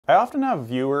I often have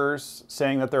viewers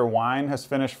saying that their wine has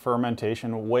finished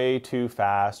fermentation way too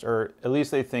fast, or at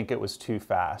least they think it was too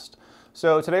fast.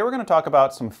 So today we're going to talk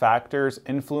about some factors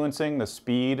influencing the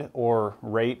speed or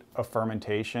rate of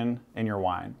fermentation in your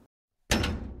wine.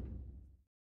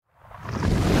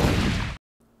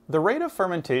 The rate of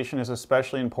fermentation is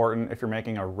especially important if you're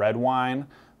making a red wine,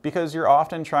 because you're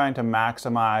often trying to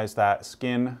maximize that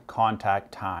skin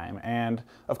contact time. And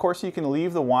of course you can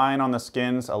leave the wine on the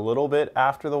skins a little bit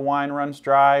after the wine runs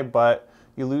dry, but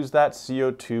you lose that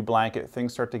CO2 blanket,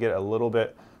 things start to get a little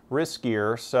bit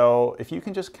riskier. So if you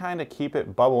can just kind of keep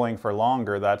it bubbling for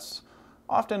longer, that's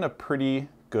often a pretty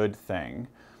good thing.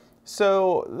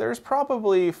 So there's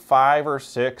probably 5 or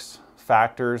 6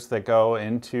 factors that go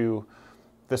into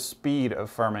the speed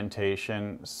of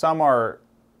fermentation. Some are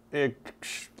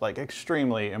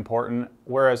extremely important,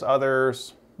 whereas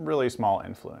others really small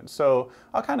influence. So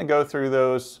I'll kind of go through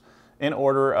those in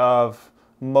order of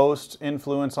most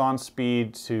influence on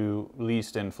speed to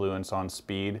least influence on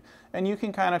speed, and you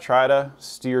can kind of try to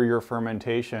steer your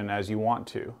fermentation as you want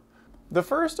to. The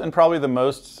first and probably the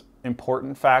most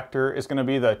important factor is going to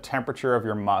be the temperature of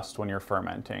your must when you're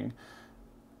fermenting.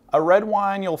 A red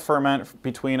wine you'll ferment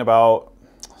between about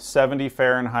 70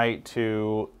 Fahrenheit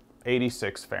to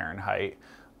 86 Fahrenheit.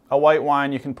 A white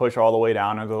wine you can push all the way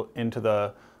down into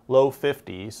the low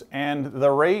 50s, and the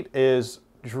rate is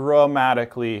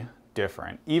dramatically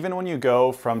different. Even when you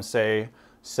go from, say,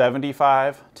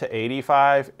 75 to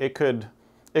 85, it could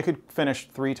finish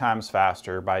 3 times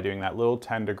faster by doing that little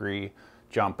 10-degree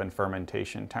jump in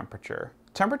fermentation temperature.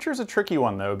 Temperature is a tricky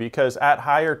one though, because at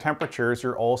higher temperatures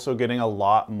you're also getting a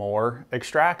lot more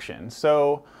extraction.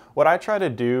 So what I try to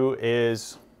do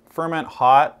is ferment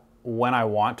hot when I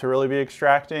want to really be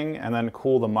extracting, and then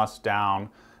cool the must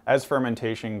down. As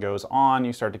fermentation goes on,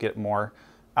 you start to get more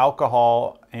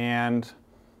alcohol, and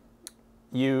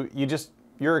you're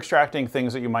extracting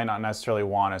things that you might not necessarily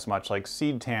want as much, like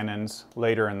seed tannins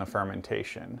later in the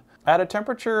fermentation. At a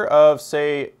temperature of,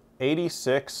 say,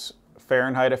 86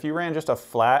 Fahrenheit, if you ran just a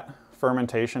flat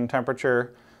fermentation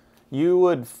temperature, you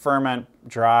would ferment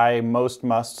dry most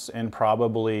musts in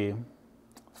probably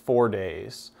 4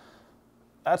 days.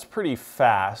 That's pretty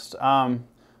fast.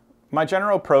 My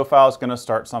general profile is going to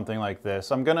start something like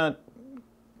this. I'm going to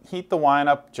heat the wine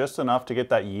up just enough to get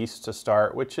that yeast to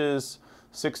start, which is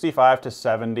 65 to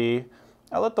 70.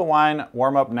 I let the wine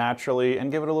warm up naturally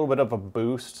and give it a little bit of a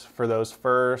boost for those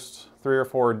first 3 or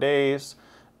 4 days.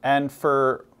 And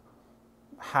for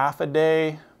half a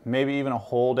day, maybe even a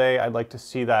whole day, I'd like to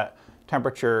see that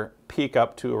temperature peak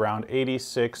up to around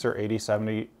 86 or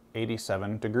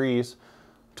 87 degrees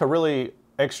to really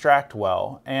extract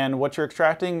well. And what you're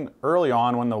extracting early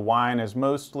on, when the wine is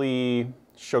mostly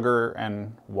sugar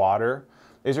and water,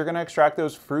 is you're going to extract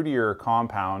those fruitier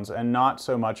compounds and not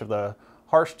so much of the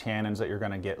harsh tannins that you're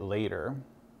going to get later.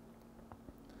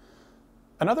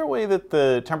 Another way that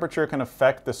the temperature can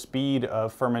affect the speed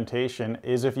of fermentation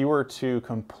is if you were to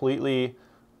completely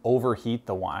overheat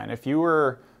the wine. If you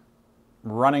were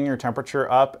running your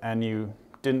temperature up and you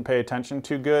didn't pay attention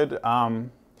too good,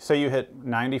 say you hit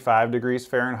 95 degrees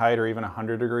Fahrenheit or even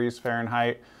 100 degrees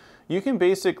Fahrenheit, you can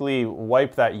basically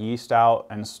wipe that yeast out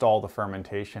and stall the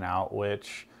fermentation out,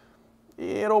 which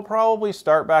it'll probably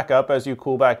start back up as you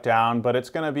cool back down, but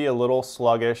it's going to be a little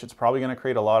sluggish. It's probably going to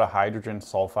create a lot of hydrogen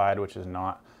sulfide, which is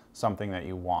not something that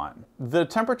you want. The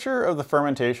temperature of the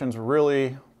fermentation is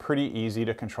really pretty easy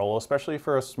to control, especially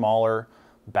for a smaller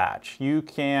batch. You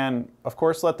can, of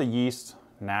course, let the yeast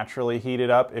naturally heat it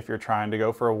up if you're trying to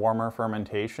go for a warmer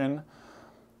fermentation.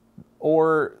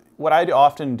 Or what I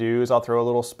often do is I'll throw a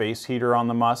little space heater on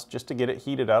the must just to get it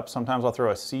heated up. Sometimes I'll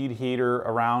throw a seed heater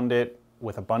around it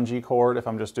with a bungee cord if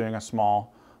I'm just doing a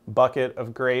small bucket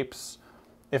of grapes.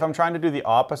 If I'm trying to do the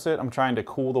opposite, I'm trying to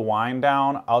cool the wine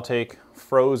down, I'll take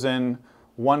frozen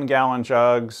 1-gallon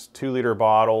jugs, 2-liter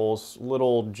bottles,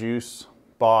 little juice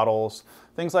bottles,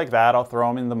 things like that. I'll throw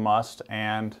them in the must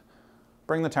and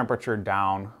bring the temperature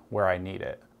down where I need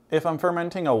it. If I'm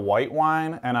fermenting a white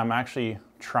wine and I'm actually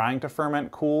trying to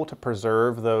ferment cool to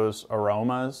preserve those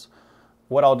aromas,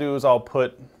 what I'll do is I'll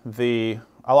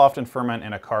often ferment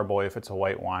in a carboy if it's a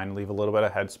white wine, leave a little bit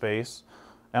of headspace,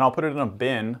 and I'll put it in a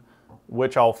bin,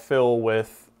 which I'll fill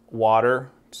with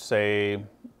water, say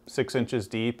 6 inches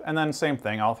deep, and then same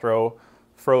thing, I'll throw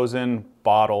frozen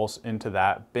bottles into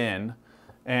that bin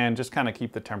and just kind of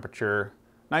keep the temperature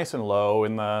nice and low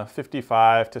in the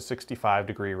 55 to 65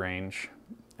 degree range.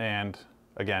 And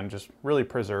again, just really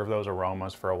preserve those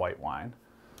aromas for a white wine.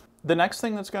 The next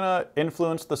thing that's going to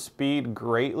influence the speed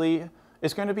greatly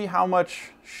is going to be how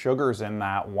much sugar's in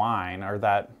that wine or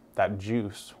that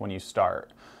juice when you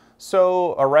start.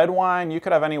 So a red wine, you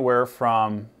could have anywhere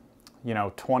from,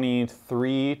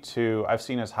 23 to, I've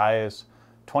seen as high as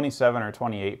 27 or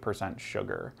 28%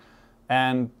 sugar.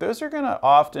 And those are gonna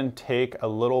often take a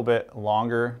little bit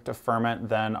longer to ferment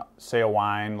than, say, a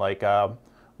wine like a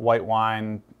white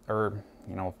wine or,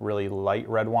 really light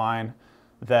red wine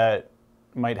that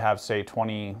might have, say,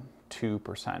 22%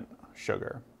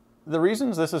 sugar. The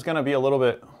reasons this is gonna be a little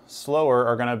bit slower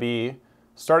are gonna be,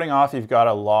 starting off, you've got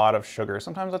a lot of sugar.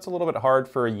 Sometimes that's a little bit hard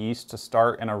for a yeast to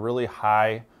start in a really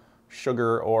high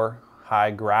sugar or high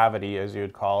gravity, as you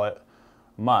would call it,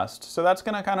 must. So that's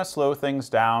gonna kind of slow things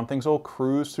down. Things will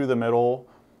cruise through the middle.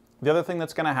 The other thing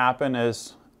that's gonna happen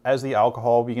is as the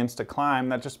alcohol begins to climb,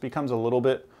 that just becomes a little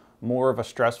bit more of a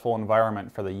stressful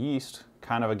environment for the yeast,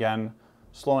 kind of again,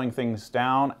 slowing things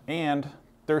down, and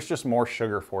there's just more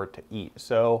sugar for it to eat.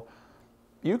 So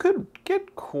you could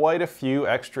get quite a few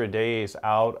extra days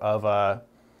out of a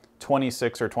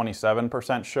 26 or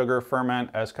 27% sugar ferment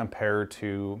as compared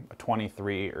to a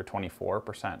 23 or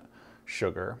 24%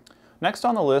 sugar. Next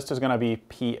on the list is going to be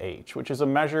pH, which is a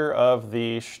measure of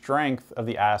the strength of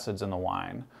the acids in the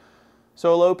wine.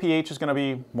 So a low pH is going to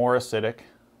be more acidic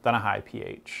than a high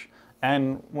pH.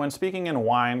 And when speaking in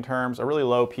wine terms, a really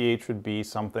low pH would be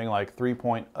something like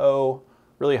 3.0,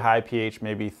 really high pH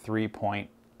maybe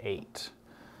 3.8.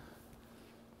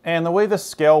 And the way this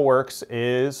scale works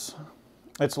is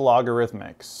it's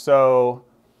logarithmic. So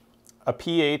a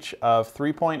pH of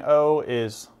 3.0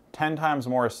 is 10 times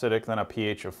more acidic than a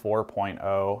pH of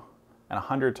 4.0 and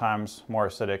 100 times more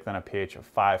acidic than a pH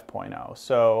of 5.0.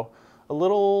 So a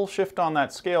little shift on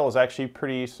that scale is actually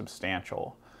pretty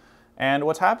substantial. And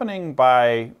what's happening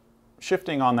by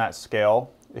shifting on that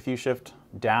scale, if you shift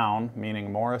down,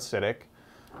 meaning more acidic,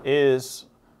 is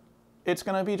it's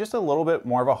going to be just a little bit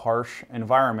more of a harsh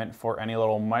environment for any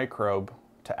little microbe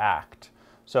to act.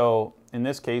 So in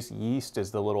this case, yeast is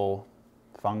the little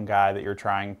fungi that you're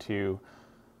trying to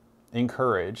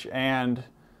encourage. And,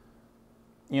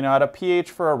 at a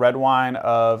pH for a red wine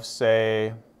of,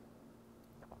 say,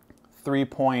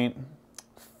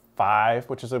 3.5,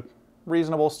 which is a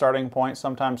reasonable starting point,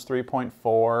 sometimes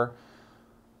 3.4,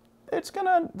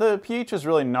 the pH is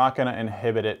really not going to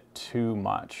inhibit it too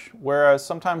much. Whereas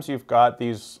sometimes you've got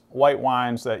these white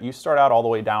wines that you start out all the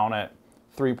way down at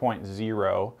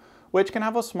 3.0, which can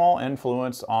have a small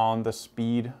influence on the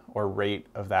speed or rate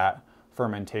of that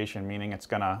fermentation, meaning it's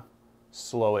going to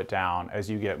slow it down as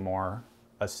you get more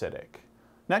acidic.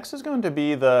 Next is going to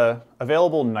be the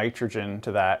available nitrogen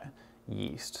to that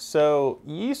yeast. So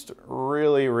yeast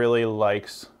really, really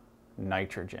likes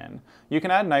nitrogen. You can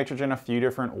add nitrogen a few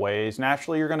different ways.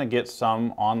 Naturally, you're going to get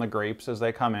some on the grapes as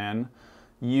they come in.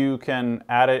 You can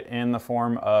add it in the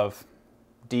form of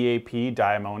DAP,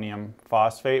 diammonium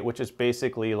phosphate, which is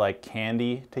basically like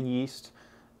candy to yeast.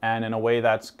 And in a way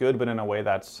that's good, but in a way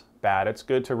that's bad. It's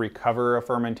good to recover a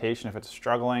fermentation if it's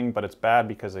struggling, but it's bad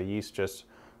because the yeast just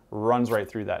runs right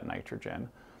through that nitrogen.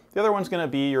 The other one's going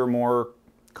to be your more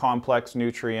complex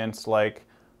nutrients like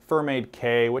Fermade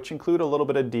K, which include a little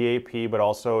bit of DAP, but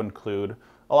also include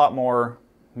a lot more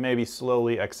maybe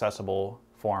slowly accessible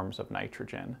forms of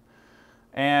nitrogen.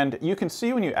 And you can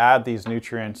see when you add these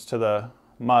nutrients to the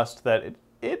must that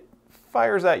it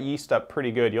fires that yeast up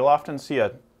pretty good. You'll often see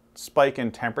a spike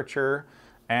in temperature,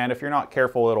 and if you're not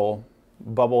careful, it'll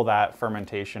bubble that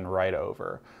fermentation right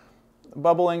over.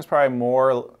 Bubbling's probably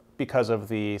more because of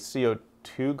the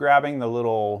CO2 grabbing the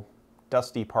little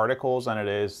dusty particles than it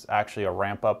is actually a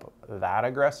ramp up that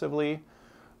aggressively.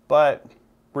 But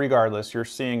regardless, you're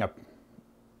seeing a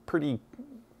pretty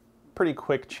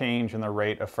quick change in the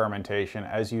rate of fermentation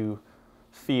as you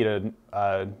feed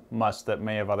a must that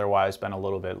may have otherwise been a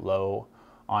little bit low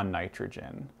on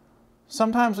nitrogen.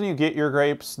 Sometimes when you get your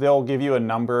grapes, they'll give you a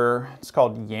number. It's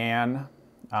called YAN,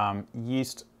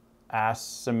 yeast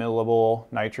assimilable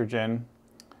nitrogen.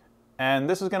 And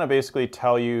this is going to basically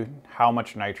tell you how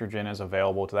much nitrogen is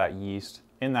available to that yeast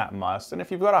in that must. And if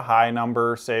you've got a high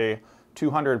number, say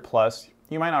 200 plus,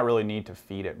 you might not really need to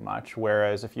feed it much.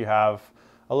 Whereas if you have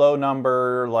a low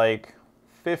number like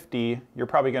 50, you're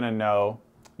probably going to know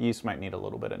yeast might need a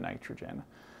little bit of nitrogen.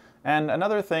 And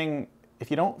another thing, if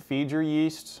you don't feed your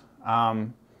yeast,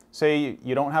 say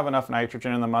you don't have enough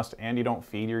nitrogen in the must and you don't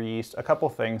feed your yeast, a couple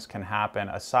things can happen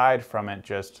aside from it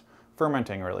just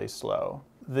fermenting really slow.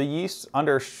 The yeast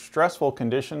under stressful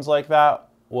conditions like that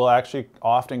will actually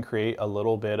often create a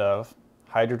little bit of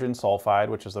hydrogen sulfide,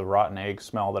 which is the rotten egg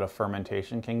smell that a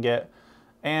fermentation can get,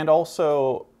 and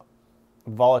also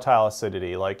volatile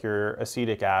acidity like your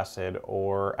acetic acid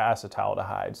or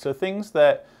acetaldehyde. So things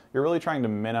that you're really trying to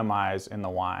minimize in the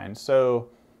wine. So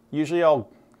usually I'll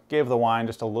give the wine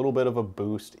just a little bit of a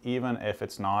boost, even if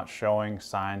it's not showing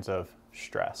signs of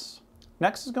stress.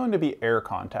 Next is going to be air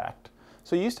contact.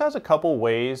 So yeast has a couple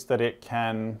ways that it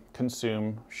can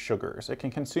consume sugars. It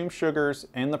can consume sugars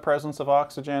in the presence of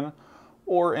oxygen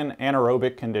or in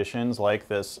anaerobic conditions like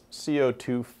this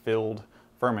CO2-filled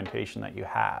fermentation that you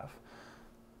have.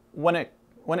 When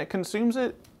it consumes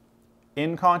it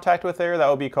in contact with air, that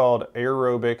would be called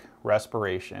aerobic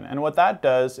respiration. And what that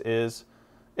does is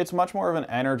it's much more of an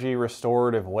energy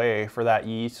restorative way for that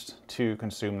yeast to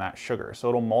consume that sugar. So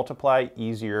it'll multiply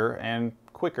easier and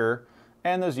quicker,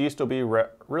 and those yeast will be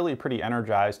really pretty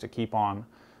energized to keep on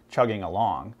chugging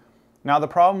along. Now the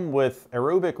problem with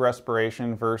aerobic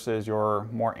respiration versus your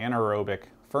more anaerobic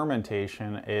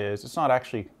fermentation is it's not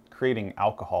actually creating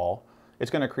alcohol.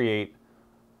 It's going to create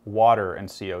water and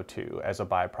CO2 as a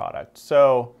byproduct.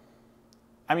 So,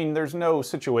 I mean, there's no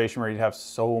situation where you'd have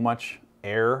so much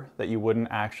air that you wouldn't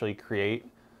actually create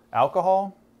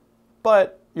alcohol,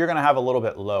 but you're going to have a little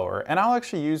bit lower. And I'll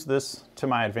actually use this to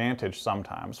my advantage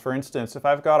sometimes. For instance, if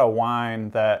I've got a wine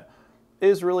that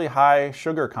is really high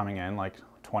sugar coming in, like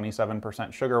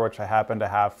 27% sugar, which I happen to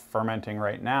have fermenting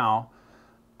right now,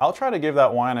 I'll try to give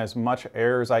that wine as much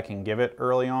air as I can give it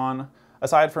early on,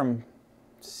 aside from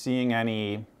seeing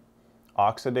any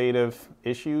oxidative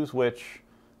issues, which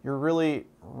you're really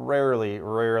rarely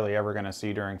ever going to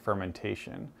see during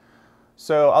fermentation.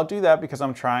 So I'll do that because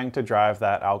I'm trying to drive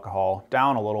that alcohol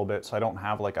down a little bit so I don't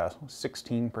have like a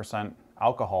 16%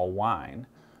 alcohol wine.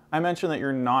 I mentioned that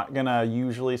you're not going to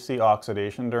usually see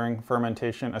oxidation during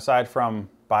fermentation aside from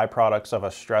byproducts of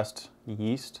a stressed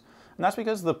yeast. And that's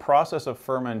because the process of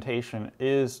fermentation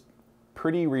is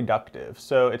pretty reductive.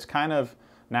 So it's kind of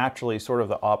naturally sort of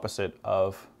the opposite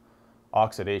of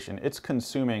oxidation. It's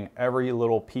consuming every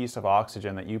little piece of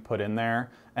oxygen that you put in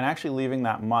there and actually leaving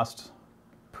that must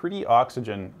pretty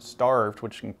oxygen starved,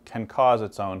 which can cause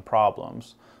its own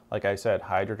problems. Like I said,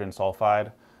 hydrogen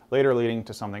sulfide, later leading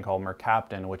to something called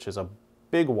mercaptan, which is a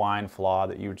big wine flaw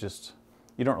that you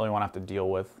don't really want to have to deal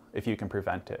with if you can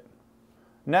prevent it.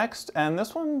 Next, and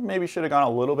this one maybe should have gone a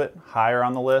little bit higher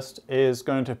on the list, is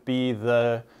going to be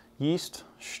the yeast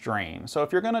strain. So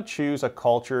if you're going to choose a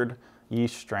cultured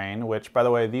yeast strain, which by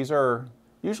the way, these are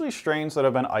usually strains that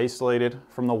have been isolated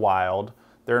from the wild.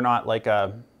 They're not like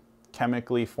a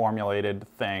chemically formulated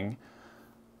thing.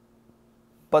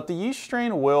 But the yeast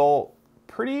strain will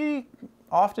pretty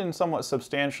often somewhat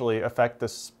substantially affect the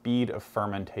speed of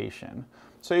fermentation.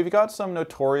 So you've got some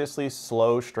notoriously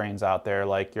slow strains out there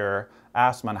like your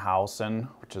Assmannhausen,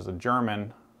 which is a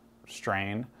German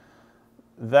strain,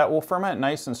 that will ferment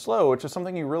nice and slow, which is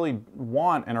something you really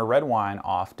want in a red wine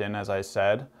often, as I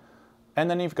said. And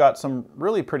then you've got some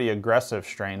really pretty aggressive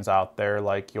strains out there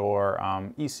like your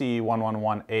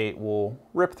EC1118 will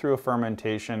rip through a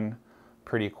fermentation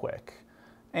pretty quick.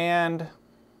 And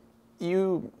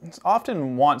you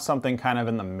often want something kind of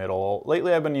in the middle.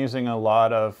 Lately I've been using a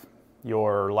lot of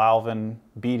your Lalvin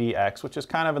BDX, which is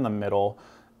kind of in the middle.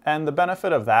 And the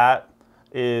benefit of that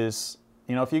is,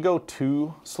 you know, if you go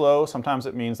too slow, sometimes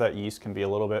it means that yeast can be a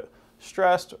little bit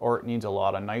stressed or it needs a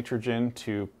lot of nitrogen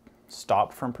to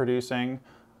stop from producing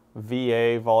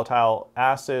VA, volatile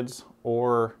acids,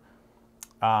 or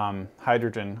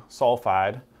hydrogen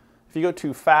sulfide. If you go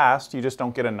too fast, you just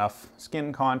don't get enough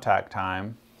skin contact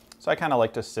time. So I kind of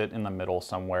like to sit in the middle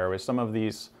somewhere with some of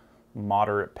these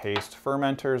moderate paced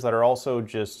fermenters that are also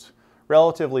just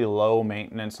relatively low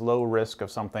maintenance, low risk of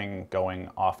something going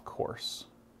off course.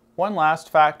 One last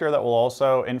factor that will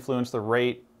also influence the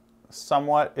rate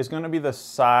somewhat is going to be the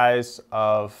size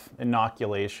of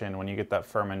inoculation when you get that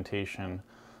fermentation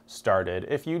started.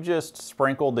 If you just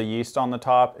sprinkled the yeast on the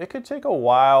top, it could take a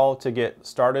while to get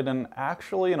started, and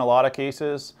actually in a lot of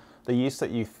cases the yeast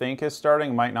that you think is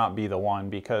starting might not be the one,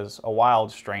 because a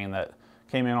wild strain that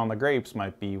came in on the grapes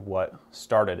might be what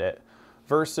started it.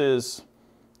 Versus,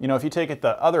 you know, if you take it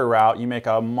the other route, you make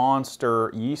a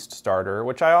monster yeast starter,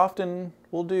 which I often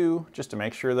will do just to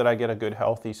make sure that I get a good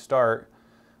healthy start.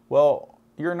 Well,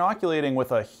 you're inoculating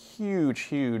with a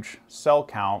huge cell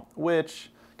count,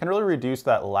 which can really reduce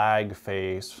that lag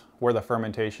phase where the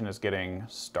fermentation is getting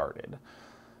started.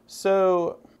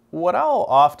 So what I'll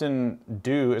often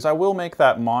do is I will make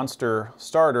that monster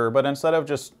starter, but instead of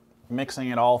just mixing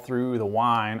it all through the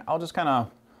wine, I'll just kind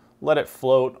of let it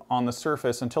float on the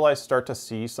surface until I start to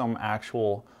see some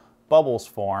actual bubbles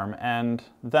form, and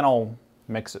then I'll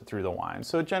mix it through the wine.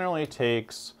 So it generally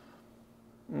takes,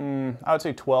 I would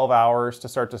say 12 hours to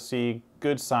start to see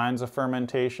good signs of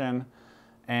fermentation,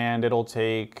 and it'll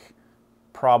take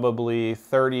probably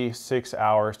 36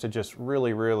 hours to just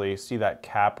really see that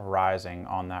cap rising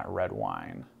on that red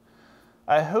wine.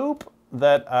 I hope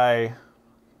that I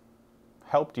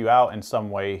helped you out in some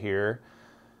way here.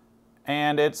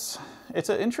 And it's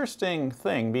an interesting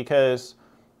thing because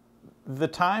the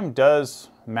time does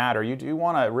matter. You do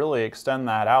want to really extend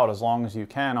that out as long as you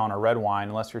can on a red wine,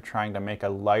 unless you're trying to make a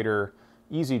lighter,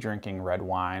 easy drinking red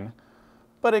wine.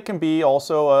 But it can be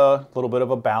also a little bit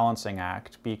of a balancing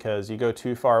act, because you go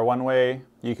too far one way,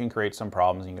 you can create some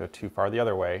problems. You can go too far the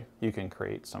other way, you can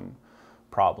create some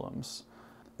problems.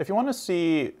 If you want to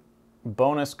see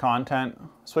bonus content,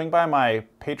 swing by my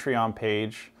Patreon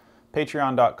page,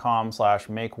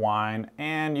 patreon.com/makewine,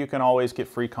 and you can always get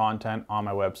free content on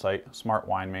my website,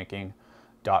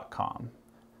 smartwinemaking.com.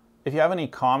 If you have any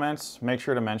comments, make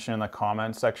sure to mention in the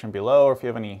comments section below, or if you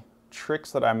have any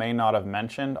tricks that I may not have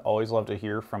mentioned, always love to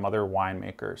hear from other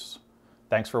winemakers.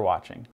 Thanks for watching.